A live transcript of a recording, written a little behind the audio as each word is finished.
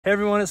Hey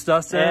everyone, it's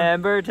Dustin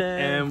and Burton,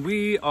 and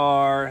we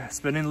are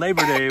spending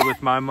Labor Day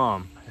with my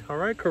mom. All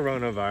right,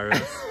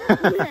 coronavirus.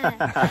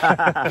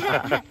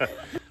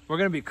 We're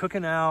gonna be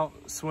cooking out,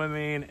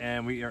 swimming,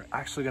 and we are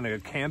actually gonna go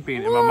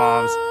camping in my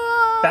mom's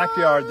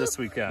backyard this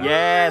weekend.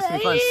 Yes, we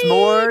fun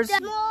s'mores.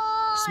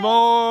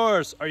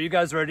 S'mores! Are you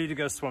guys ready to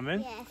go swimming?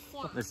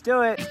 Yes. Let's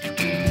do it.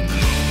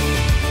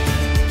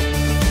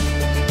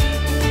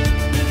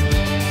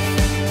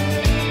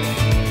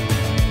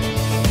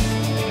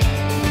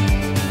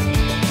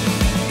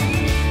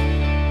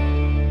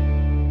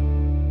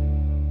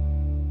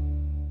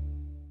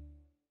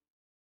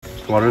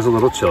 Water's a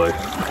little chilly.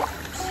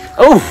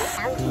 Oh!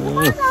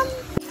 What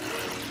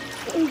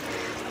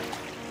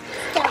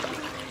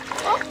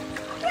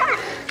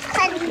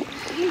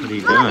are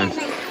you doing?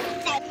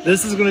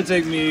 This is gonna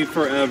take me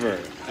forever.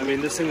 I mean,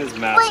 this thing is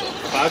massive.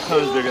 5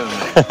 times bigger than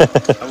me.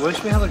 I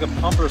wish we had like a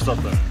pump or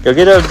something. Go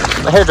get a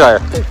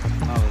hairdryer.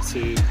 Oh,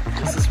 see,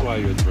 this is why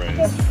you're the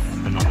brains.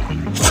 And not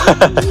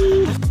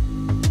the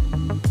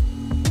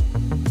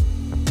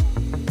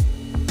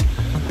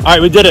All right,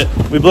 we did it.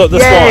 We blew up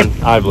this Yay! one.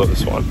 I blew up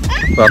this one.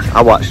 Well,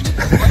 I watched.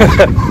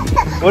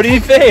 What do you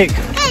think?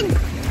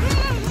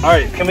 All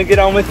right, can we get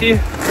on with you?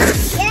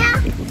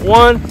 Yeah.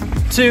 1,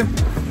 2,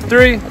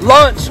 3,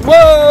 launch! Whoa!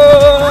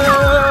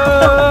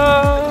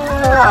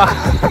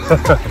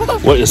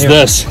 What is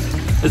this?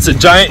 It's a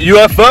giant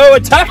UFO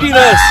attacking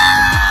us!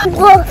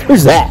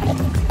 Who's that?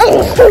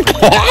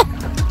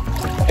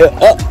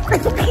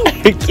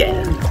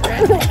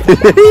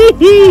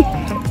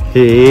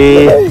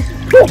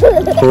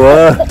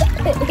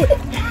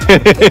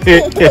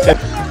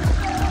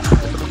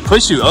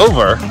 Push you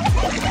over?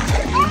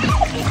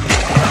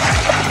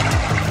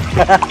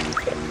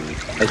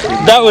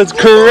 That was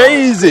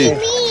crazy!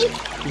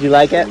 Did you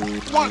like it?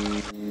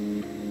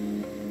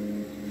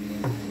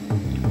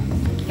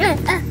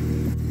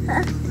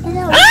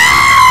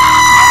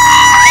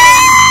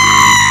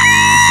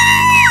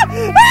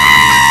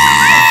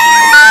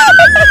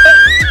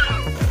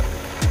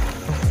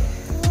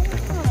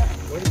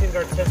 Where do you think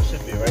our tent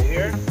should be? Right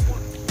here?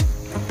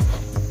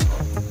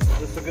 Is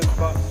this a good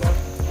spot, son?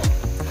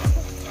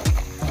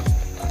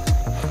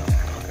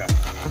 Okay.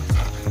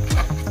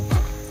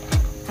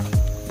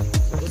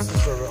 So this is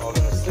where we're all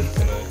gonna sleep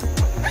tonight.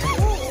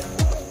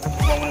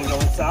 You wanna go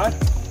inside?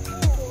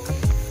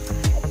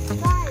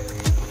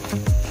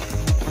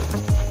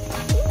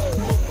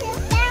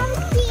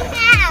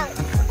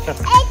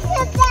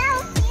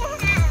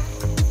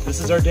 This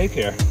is our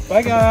daycare.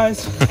 Bye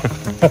guys.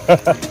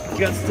 You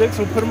got sticks,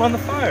 we'll put them on the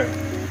fire.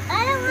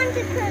 I don't want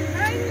to put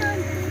mine on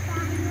the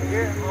fire.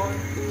 Here,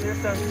 here's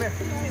down here.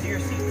 These are your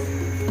seats.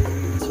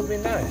 This will be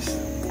nice.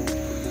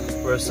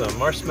 Where's some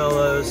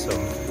marshmallows,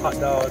 some hot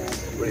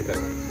dogs. What do you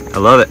think? I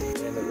love it.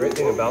 And the great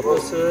thing about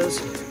this is,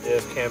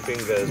 if camping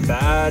goes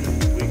bad,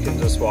 we can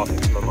just walk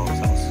into my mom's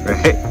house.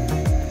 Right.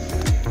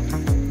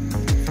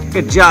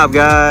 Good job,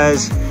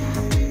 guys.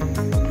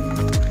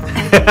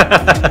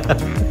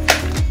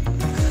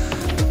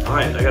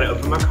 Alright, I gotta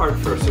open my card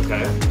first,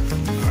 okay?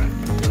 Alright,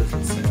 what does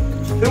it say?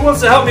 Who wants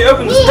to help me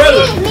open this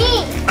present?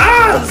 Me.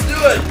 Ah, let's do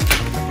it!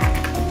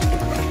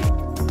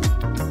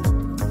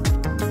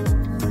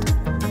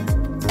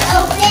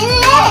 Open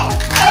it.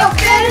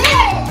 Open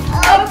it.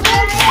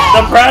 Open it.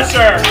 The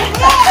pressure!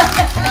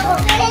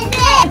 Open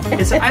it.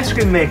 It's an ice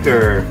cream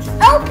maker.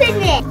 Open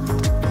it.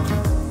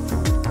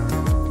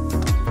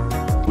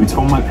 We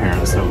told my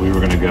parents that we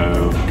were gonna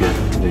go get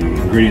the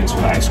ingredients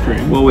for the ice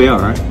cream. Well, we are,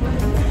 right?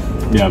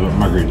 Yeah, but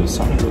margaritas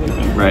sounded really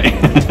good. Right.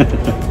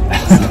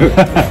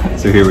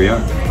 so here we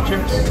are.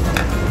 Cheers.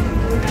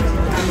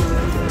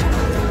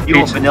 You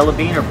want vanilla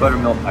bean or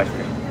buttermilk ice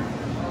cream?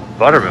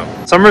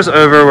 Buttermilk. Summer's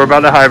over, we're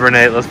about to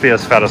hibernate. Let's be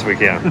as fat as we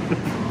can.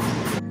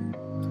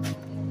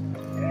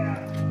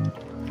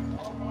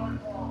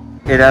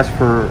 It asks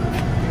for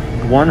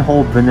 1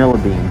 whole vanilla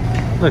bean.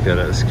 Look at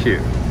it, it's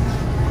cute.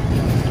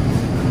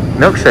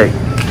 Milkshake.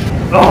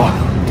 Oh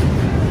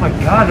my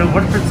god, I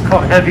wonder if it's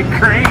called heavy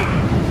cream.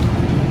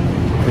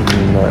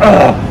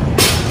 Oh,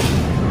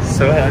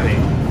 so heavy.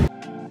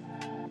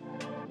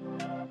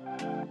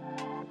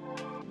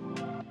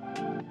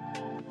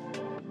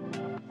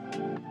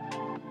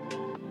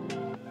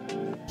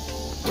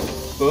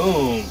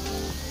 Boom.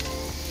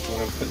 We're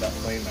gonna put that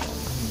flame out.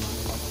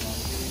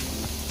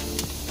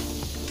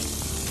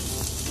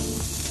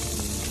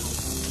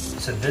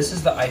 So this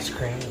is the ice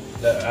cream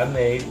that I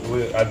made.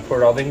 I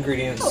poured all the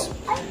ingredients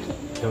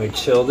and we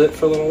chilled it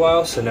for a little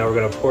while. So now we're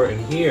gonna pour it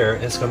in here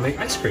and it's gonna make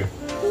ice cream.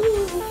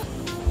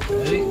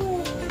 Ready?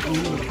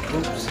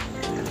 Oops.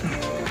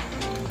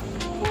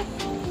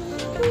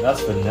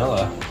 That's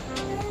vanilla.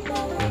 I'm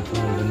gonna put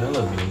in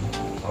vanilla bean.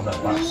 All that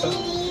black stuff.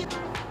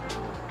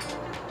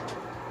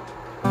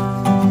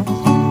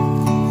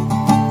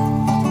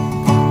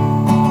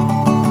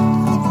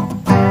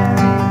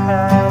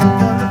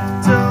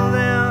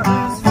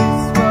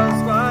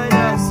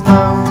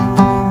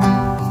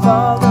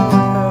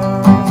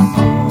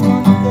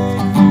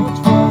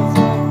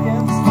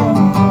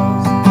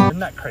 Isn't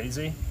that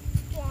crazy?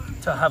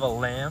 To have a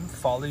lamb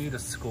follow you to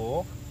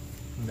school?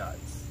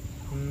 nuts.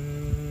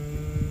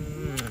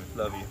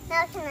 Love you.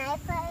 Now can I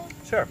play?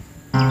 Sure.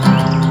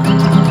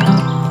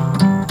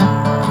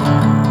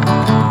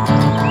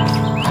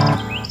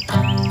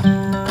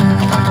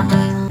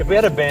 If we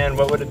had a band,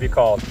 what would it be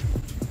called?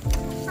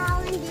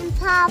 Holland and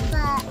Papa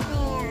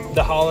Band.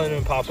 The Holland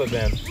and Papa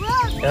Band. Look,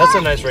 Yeah, that's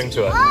a nice ring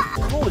to it.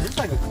 Cool, is this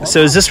like a club? So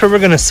is this where we're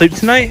gonna sleep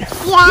tonight?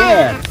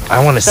 Yeah.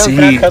 I want to see.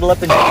 Can I cuddle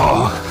up and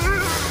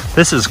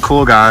This is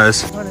cool,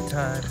 guys. Upon a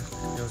time,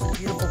 there was a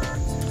beautiful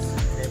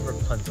princess named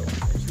Rapunzel,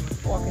 and she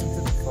was walking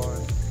through the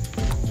forest.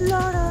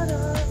 La da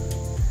da,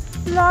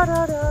 la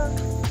da da.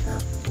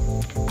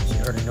 She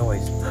heard a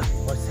noise.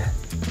 What's that?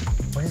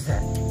 What is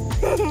that?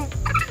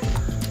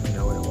 You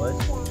know what it was?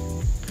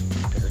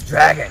 It was a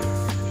dragon.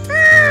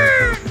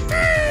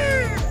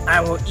 I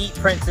will eat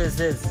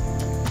princesses.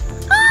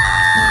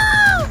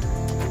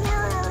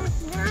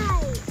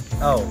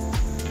 Oh,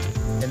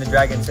 and the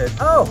dragon said,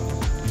 "Oh,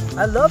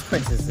 I love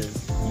princesses.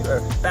 You are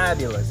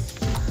fabulous.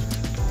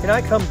 Can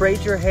I come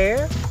braid your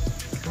hair?"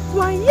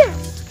 "Why,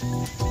 yes."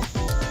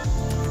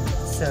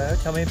 "So,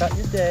 tell me about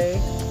your day."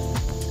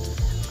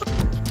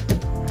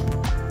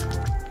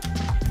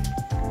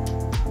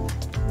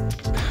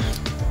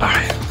 All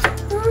right.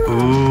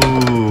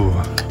 Ooh.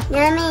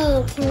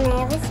 Yummy. Can I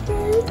have a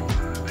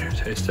spoon? Here,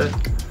 taste it.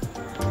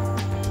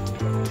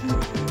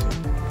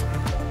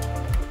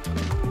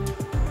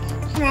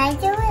 Can I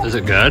do it? Is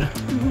it good?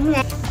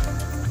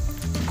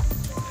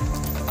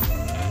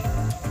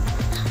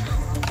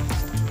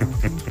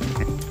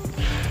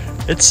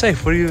 It's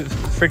safe. What are you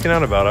freaking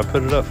out about? I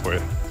put it up for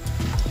you.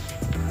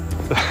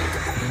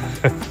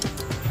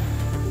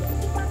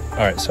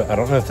 All right, so I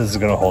don't know if this is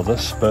gonna hold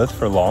us both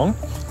for long,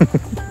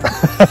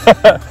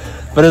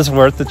 but it's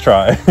worth the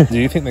try. Do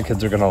you think the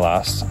kids are gonna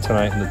last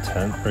tonight in the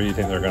tent, or do you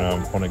think they're gonna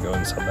want to go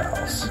inside the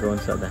house? Go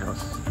inside the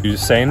house. Are you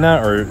saying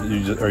that, or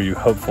are you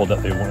hopeful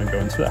that they want to go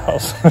into the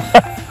house?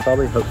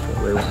 Probably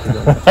hopeful they want to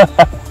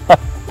go.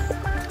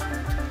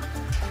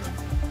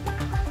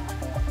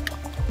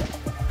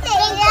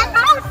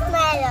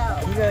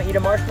 You gonna eat a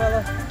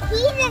marshmallow?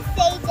 He just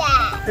say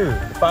that. Who?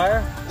 The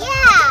fire?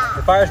 Yeah.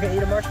 The fire's gonna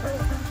eat a marshmallow?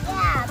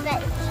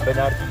 Yeah, But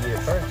not if you eat it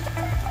first.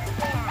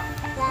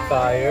 yeah.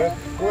 Fire,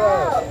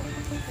 grow.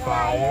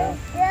 Fire,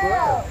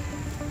 grow.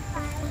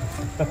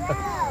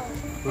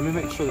 Let me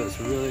make sure that's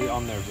really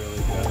on there really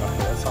good. Okay,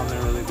 that's on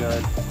there really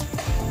good.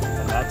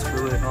 And that's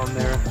really on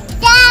there.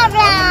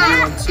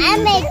 Dada! I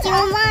made you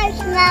a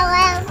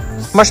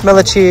marshmallow.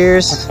 Marshmallow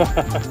cheers.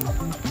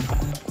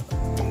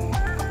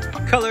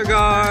 Color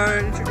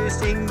guard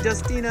introducing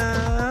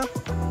Justina.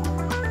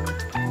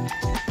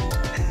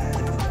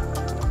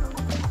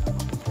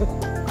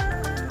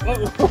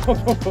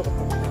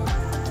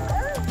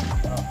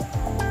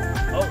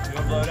 Oh, you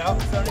gonna blow it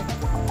out, Sonny?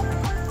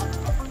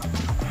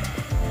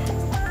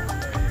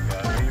 There you go.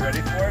 Are you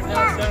ready for it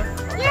now,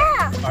 Son?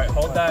 Yeah. All right,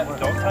 hold that.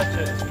 Don't touch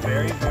it. It's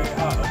very, very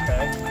hot,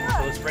 okay?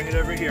 So let's bring it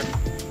over here.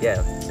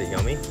 Yeah, is it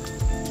yummy?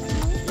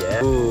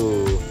 Yeah.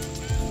 Ooh.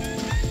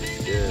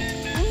 Good.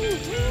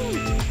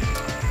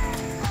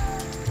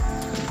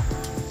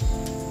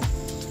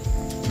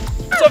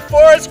 It's a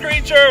forest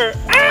creature!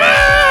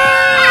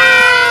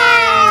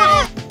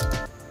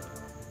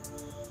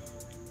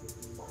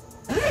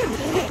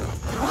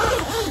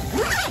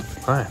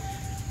 Hi.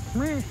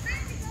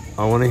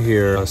 I want to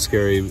hear a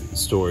scary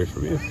story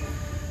from you.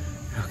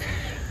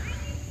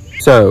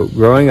 So,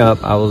 growing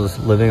up, I was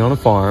living on a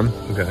farm.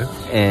 Okay.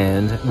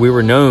 And we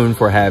were known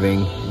for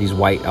having these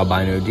white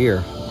albino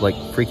deer, like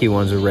freaky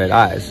ones with red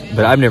eyes,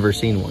 but I've never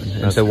seen one.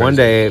 And That's so one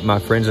crazy. day my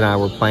friends and I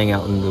were playing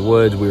out in the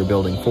woods, we were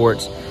building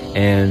forts,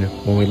 and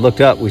when we looked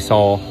up, we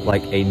saw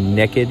like a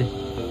naked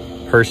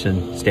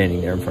person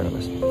standing there in front of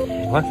us.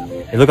 What?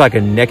 It looked like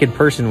a naked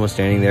person was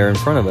standing there in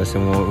front of us,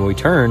 and when we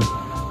turned,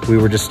 we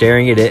were just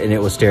staring at it and it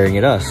was staring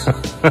at us.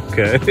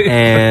 Okay.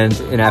 and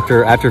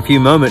after a few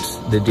moments,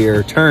 the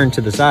deer turned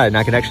to the side, and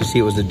I could actually see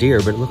it was a deer,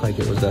 but it looked like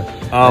it was a...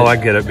 Oh, I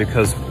get it,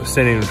 because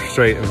standing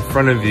straight in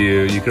front of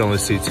you, you could only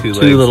see two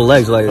little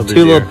legs, like of the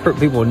two deer. little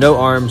people with no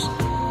arms.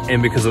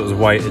 And because it was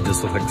white, it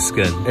just looked like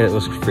skin. It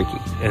was freaky.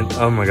 And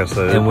oh my gosh,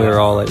 that And we were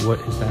all like, what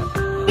is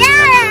that?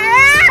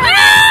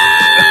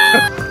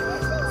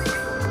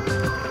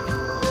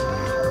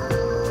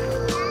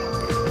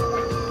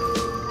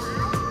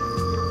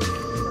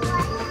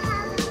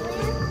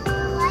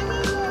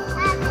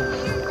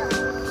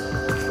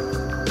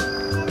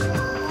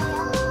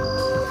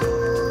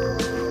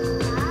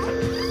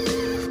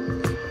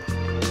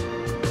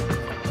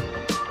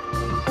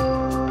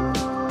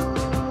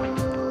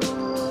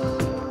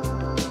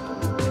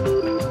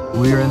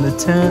 We're in the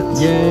tent.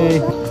 Yay.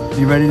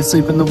 You ready to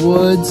sleep in the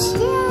woods?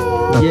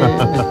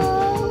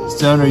 Yeah.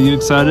 Stone, are you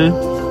excited?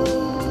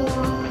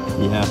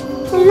 Yeah.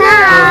 Night. Good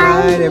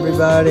night,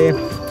 everybody.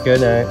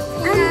 Good night.